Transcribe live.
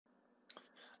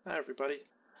Hi everybody.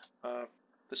 Uh,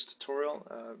 this tutorial,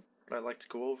 what I'd like to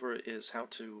go over is how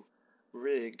to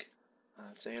rig,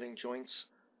 it's adding joints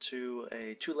to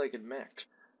a two-legged mech.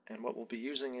 And what we'll be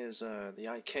using is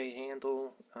the IK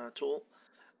handle tool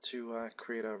to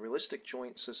create a realistic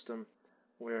joint system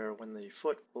where when the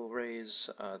foot will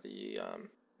raise, the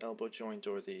elbow joint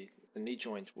or the knee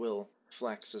joint will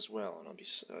flex as well. And it'll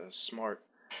be a smart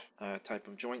type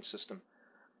of joint system.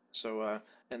 So,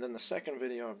 and then the second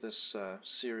video of this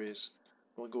series,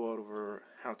 we'll go over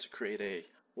how to create a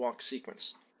walk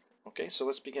sequence. Okay, so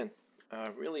let's begin.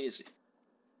 Really easy.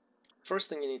 First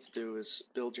thing you need to do is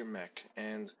build your mech,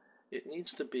 and it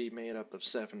needs to be made up of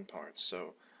 7 parts.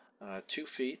 So, 2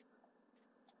 feet,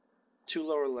 2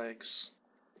 lower legs,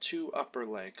 2 upper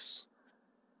legs,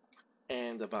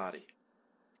 and a body.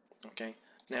 Okay,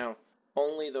 now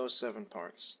only those 7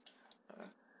 parts.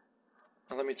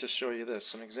 Now let me just show you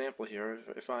this, an example here.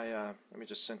 If I, let me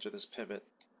just center this pivot.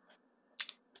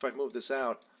 If I move this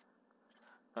out,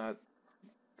 the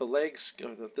legs,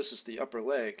 this is the upper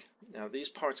leg. Now these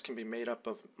parts can be made up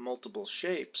of multiple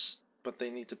shapes, but they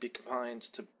need to be combined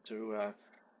to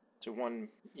one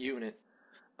unit.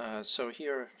 So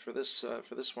here for this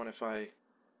one, if I,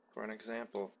 for an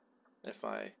example, if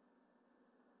I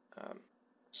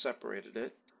separated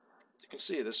it, you can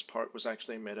see this part was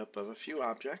actually made up of a few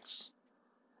objects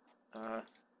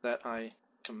that I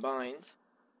combined,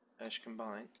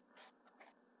 combine,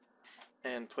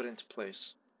 and put into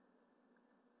place.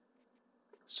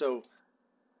 So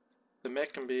the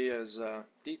mech can be as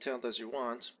detailed as you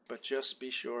want, but just be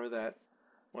sure that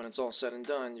when it's all said and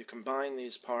done, you combine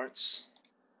these parts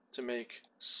to make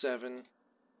 7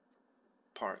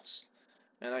 parts.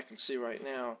 And I can see right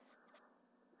now,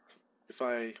 if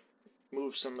I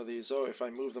move some of these, if I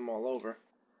move them all over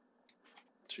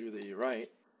to the right,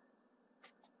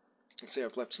 you can see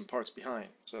I've left some parts behind.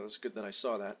 So it's good that I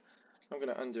saw that. I'm going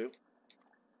to undo,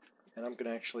 and I'm going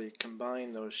to actually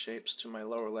combine those shapes to my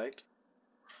lower leg.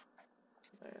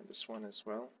 And this one as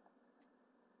well.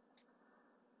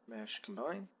 Mesh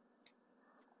combine.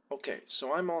 Okay,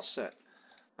 so I'm all set.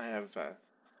 I have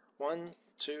 1,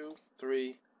 2,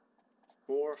 3,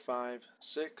 4, 5,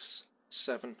 6,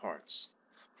 7 parts.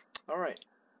 Alright,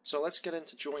 so let's get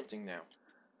into jointing now.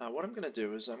 What I'm going to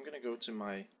do is I'm going to go to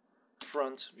my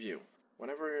front view.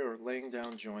 Whenever you're laying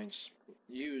down joints,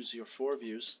 use your 4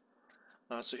 views.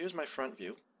 So here's my front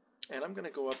view, and I'm going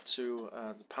to go up to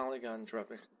the polygon drop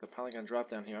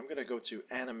down here. I'm going to go to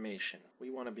animation.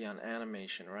 We want to be on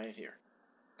animation right here.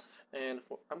 And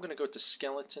I'm going to go to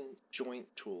skeleton joint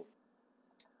tool.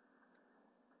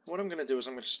 What I'm going to do is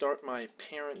I'm going to start my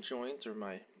parent joint, or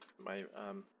my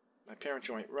parent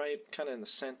joint right kind of in the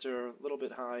center, a little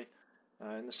bit high,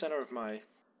 in the center of my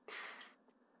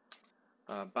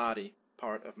body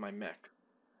part of my mech.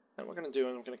 And what we're going to do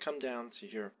is I'm going to come down to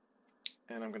here,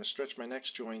 and I'm going to stretch my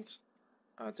next joint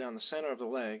down the center of the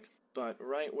leg, but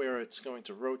right where it's going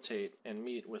to rotate and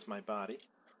meet with my body.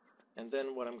 And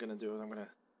then what I'm going to do is I'm going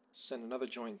to send another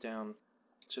joint down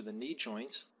to the knee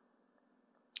joint,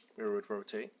 where it would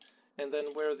rotate, and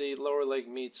then where the lower leg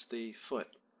meets the foot,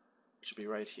 which would be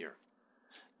right here.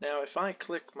 Now if I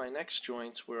click my next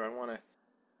joint where I want to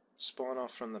spawn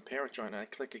off from the parent joint, and I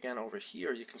click again over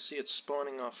here, you can see it's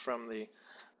spawning off from the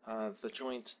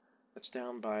joint that's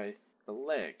down by the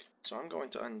leg. So I'm going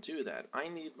to undo that. I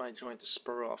need my joint to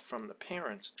spur off from the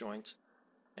parent joint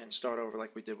and start over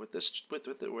like we did with this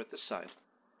side.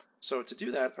 So to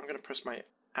do that, I'm going to press my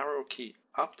arrow key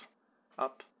up,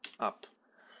 up, up.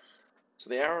 So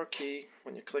the arrow key,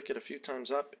 when you click it a few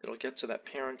times up, it'll get to that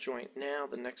parent joint. Now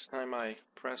the next time I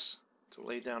press to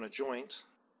lay down a joint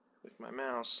with my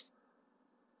mouse,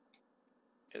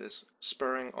 it is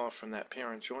spurring off from that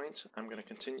parent joint. I'm going to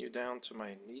continue down to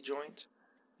my knee joint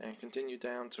and continue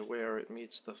down to where it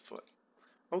meets the foot.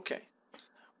 Okay,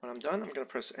 when I'm done, I'm going to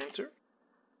press enter.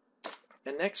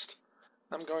 And next,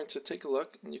 I'm going to take a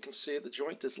look, and you can see the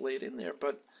joint is laid in there,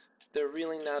 but they're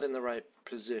really not in the right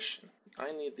position.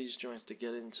 I need these joints to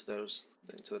get into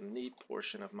the knee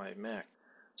portion of my mech.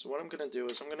 So what I'm going to do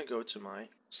is I'm going to go to my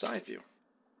side view.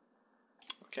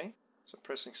 Okay, so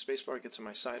pressing spacebar gets to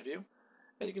my side view,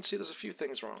 and you can see there's a few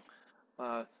things wrong.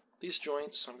 These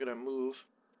joints I'm going to move.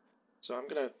 So I'm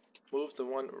going to move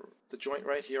the joint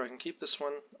right here. I can keep this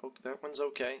one. Oh, that one's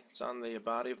okay. It's on the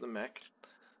body of the mech.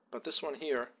 But this one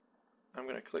here, I'm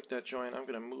going to click that joint. I'm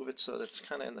going to move it so that it's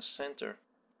kind of in the center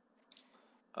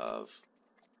of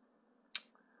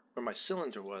where my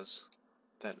cylinder was.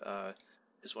 That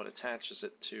is what attaches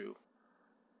it to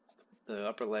the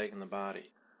upper leg and the body.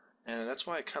 And that's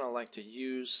why I kind of like to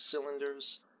use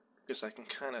cylinders, because I can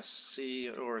kind of see,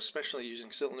 or especially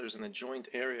using cylinders in the joint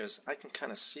areas, I can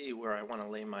kind of see where I want to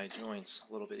lay my joints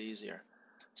a little bit easier.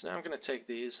 So now I'm going to take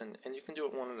these, and you can do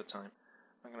it one at a time.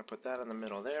 I'm going to put that in the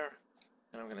middle there,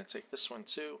 and I'm going to take this one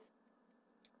too,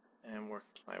 and work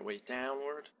my way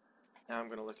downward. Now I'm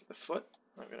going to look at the foot.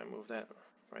 I'm going to move that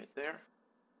right there,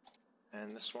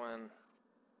 and this one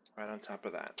right on top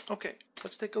of that. Okay,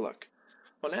 let's take a look.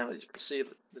 Well, now that you can see,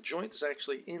 the joint is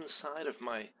actually inside of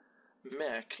my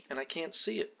mech, and I can't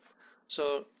see it.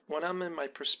 So when I'm in my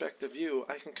perspective view,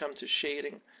 I can come to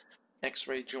shading,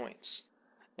 X-ray joints.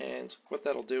 And what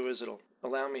that'll do is it'll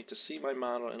allow me to see my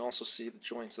model and also see the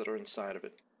joints that are inside of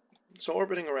it. So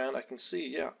orbiting around, I can see,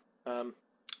 yeah,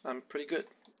 I'm pretty good.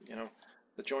 You know,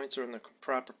 the joints are in the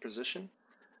proper position.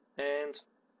 And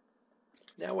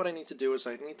now what I need to do is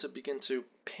I need to begin to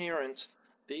parent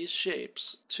these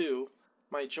shapes to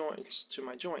my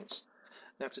joints.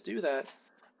 Now to do that,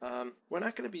 we're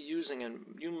not going to be using, and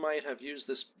you might have used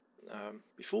this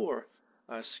before,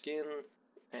 skin,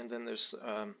 and then there's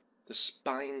the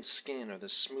spined skin or the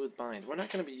smooth bind. We're not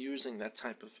going to be using that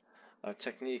type of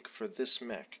technique for this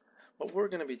mech. What we're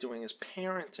going to be doing is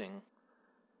parenting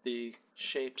the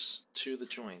shapes to the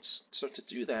joints. So to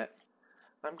do that,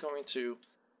 I'm going to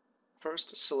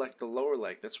first select the lower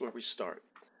leg. That's where we start.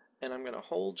 And I'm going to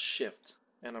hold shift,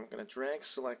 and I'm going to drag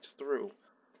select through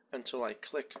until I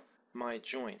click my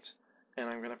joint, and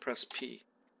I'm going to press P.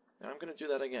 Now I'm going to do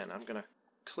that again. I'm going to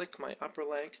click my upper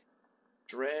leg,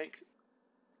 drag,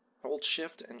 hold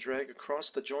shift and drag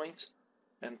across the joint,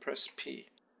 and press P.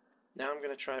 Now I'm going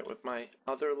to try it with my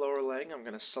other lower leg. I'm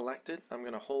going to select it. I'm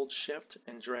going to hold shift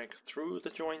and drag through the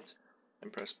joint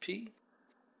and press P.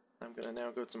 I'm going to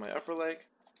now go to my upper leg,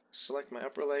 select my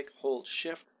upper leg, hold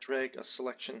shift, drag a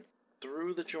selection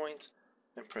through the joint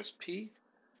and press P.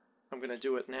 I'm going to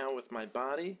do it now with my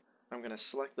body. I'm going to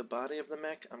select the body of the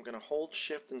mech. I'm going to hold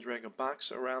shift and drag a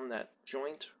box around that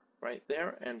joint right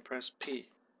there and press P.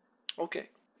 Okay,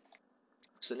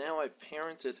 so now I've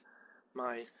parented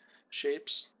my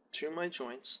shapes to my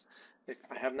joints.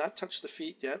 I have not touched the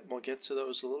feet yet. We'll get to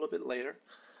those a little bit later.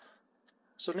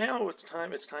 So now it's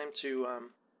time to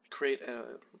create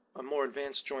a more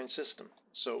advanced joint system.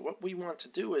 So what we want to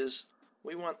do is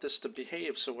we want this to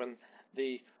behave so when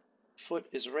the foot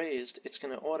is raised, it's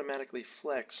going to automatically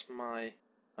flex my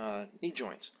knee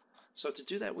joint. So to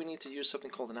do that, we need to use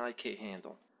something called an IK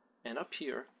handle. And up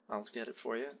here, I'll get it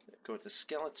for you. Go to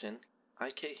Skeleton,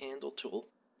 IK handle tool,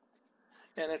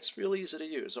 and it's really easy to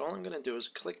use. All I'm going to do is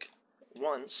click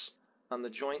once on the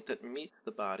joint that meets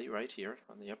the body right here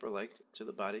on the upper leg to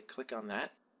the body. Click on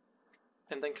that,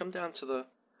 and then come down to the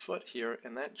foot here,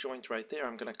 and that joint right there,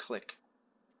 I'm going to click.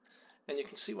 And you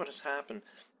can see what has happened.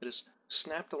 It has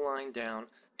snapped a line down,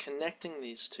 connecting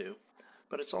these two,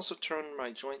 but it's also turned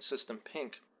my joint system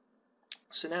pink.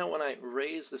 So now when I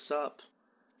raise this up,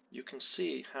 you can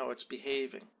see how it's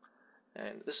behaving.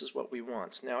 And this is what we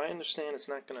want. Now I understand it's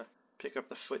not going to pick up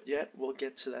the foot yet. We'll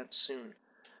get to that soon.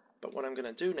 But what I'm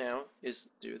going to do now is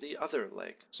do the other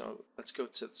leg. So let's go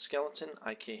to the Skeleton,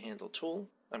 IK handle tool.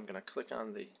 I'm going to click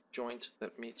on the joint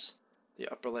that meets the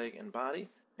upper leg and body,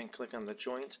 and click on the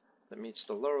joint that meets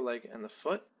the lower leg and the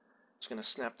foot. It's going to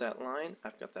snap that line.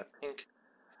 I've got that pink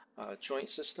joint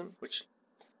system, which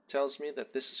tells me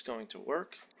that this is going to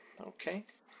work. Okay,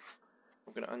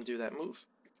 I'm going to undo that move.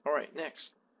 Alright,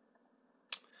 next,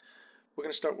 we're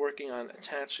going to start working on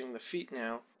attaching the feet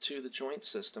now to the joint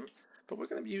system, but we're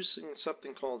going to be using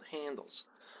something called handles.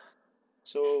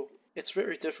 So it's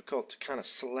very difficult to kind of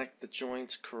select the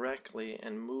joint correctly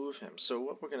and move him. So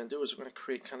what we're going to do is we're going to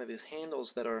create kind of these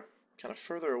handles that are kind of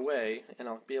further away, and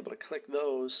I'll be able to click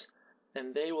those,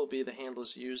 and they will be the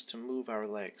handles used to move our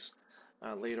legs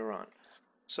later on.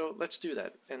 So let's do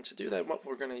that. And to do that, what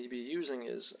we're going to be using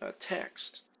is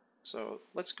text. So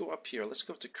let's go up here. Let's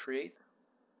go to Create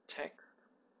Text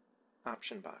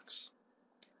option box.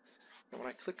 And when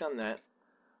I click on that,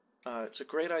 it's a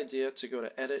great idea to go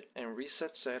to Edit and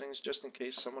Reset Settings just in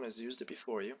case someone has used it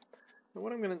before you. And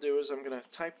what I'm going to do is I'm going to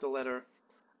type the letter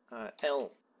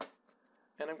L,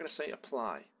 and I'm going to say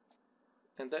Apply.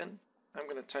 And then I'm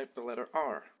going to type the letter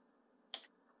R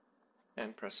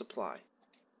and press Apply.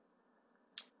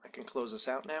 I can close this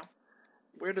out now.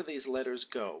 Where do these letters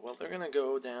go? Well, they're going to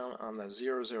go down on the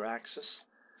 0, 0 axis.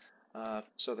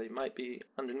 So they might be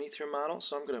underneath your model,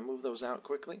 so I'm going to move those out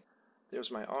quickly. There's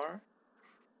my R,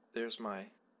 there's my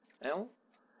L,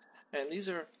 and these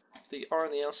are, the R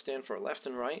and the L stand for left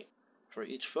and right for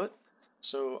each foot.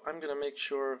 So I'm going to make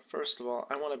sure, first of all,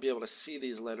 I want to be able to see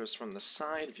these letters from the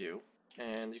side view,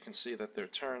 and you can see that they're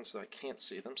turned so I can't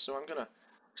see them. So I'm going to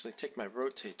actually take my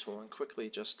rotate tool and quickly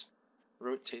just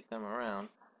rotate them around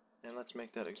and let's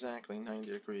make that exactly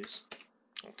 90 degrees.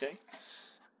 Okay,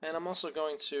 and I'm also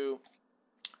going to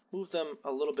move them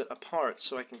a little bit apart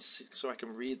so I can see, so I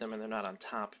can read them and they're not on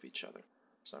top of each other.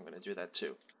 So I'm going to do that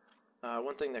too.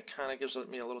 One thing that kind of gives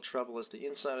me a little trouble is the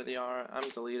inside of the R. I'm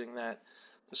deleting that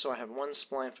just so I have one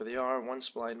spline for the R, one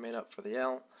spline made up for the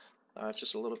L. It's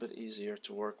just a little bit easier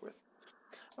to work with.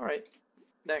 Alright,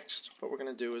 next what we're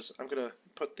going to do is I'm going to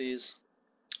put these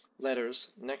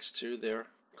letters next to their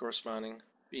corresponding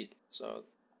feet. So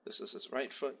this is his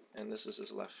right foot and this is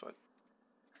his left foot.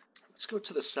 Let's go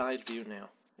to the side view now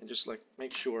and just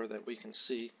make sure that we can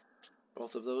see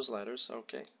both of those letters.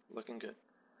 Okay, looking good.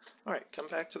 Alright, come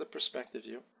back to the perspective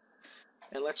view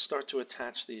and let's start to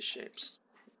attach these shapes.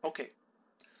 Okay,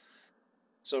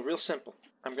 so real simple.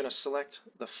 I'm going to select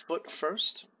the foot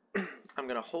first. I'm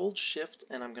going to hold shift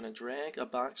and I'm going to drag a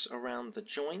box around the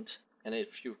joint, and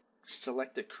if you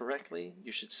select it correctly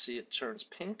you should see it turns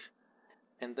pink,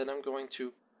 and then I'm going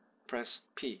to press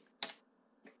P.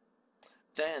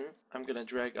 Then I'm going to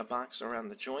drag a box around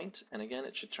the joint, and again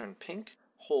it should turn pink.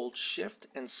 Hold shift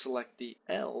and select the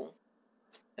L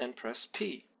and press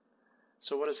P.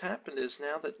 So what has happened is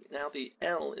now the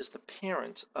L is the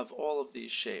parent of all of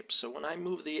these shapes. So when I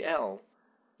move the L,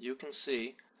 you can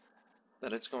see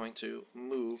that it's going to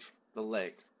move the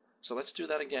leg. So let's do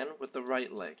that again with the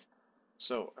right leg.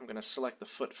 So I'm going to select the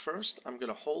foot first, I'm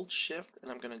going to hold shift, and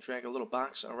I'm going to drag a little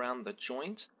box around the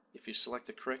joint. If you select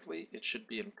it correctly, it should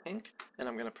be in pink, and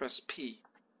I'm going to press P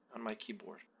on my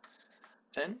keyboard.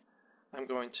 Then I'm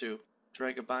going to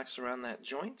drag a box around that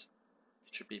joint.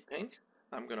 It should be pink.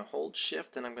 I'm going to hold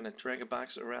shift and I'm going to drag a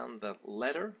box around the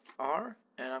letter R,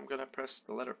 and I'm going to press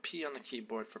the letter P on the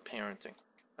keyboard for parenting.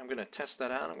 I'm going to test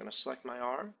that out. I'm going to select my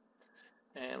R,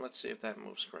 and let's see if that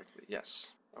moves correctly.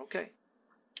 Yes. Okay.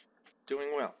 Doing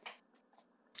well.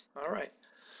 Alright.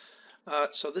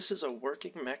 So this is a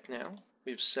working mech now.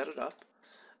 We've set it up.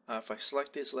 If I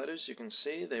select these letters, you can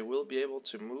see they will be able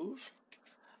to move.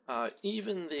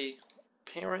 Even the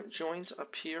parent joint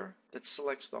up here that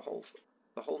selects the whole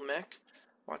mech.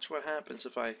 Watch what happens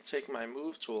if I take my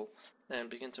move tool and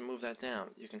begin to move that down.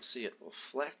 You can see it will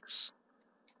flex.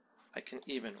 I can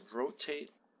even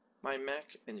rotate my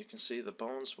mech, and you can see the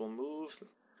bones will move,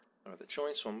 or the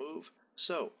joints will move.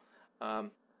 So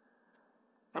I'm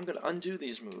going to undo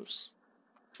these moves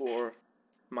for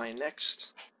my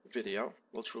next video,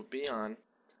 which will be on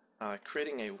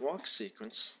creating a walk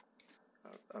sequence,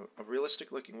 a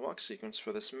realistic looking walk sequence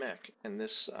for this mech and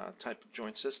this type of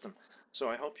joint system. So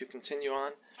I hope you continue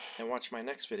on and watch my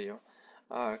next video.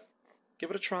 Give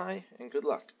it a try and good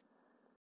luck.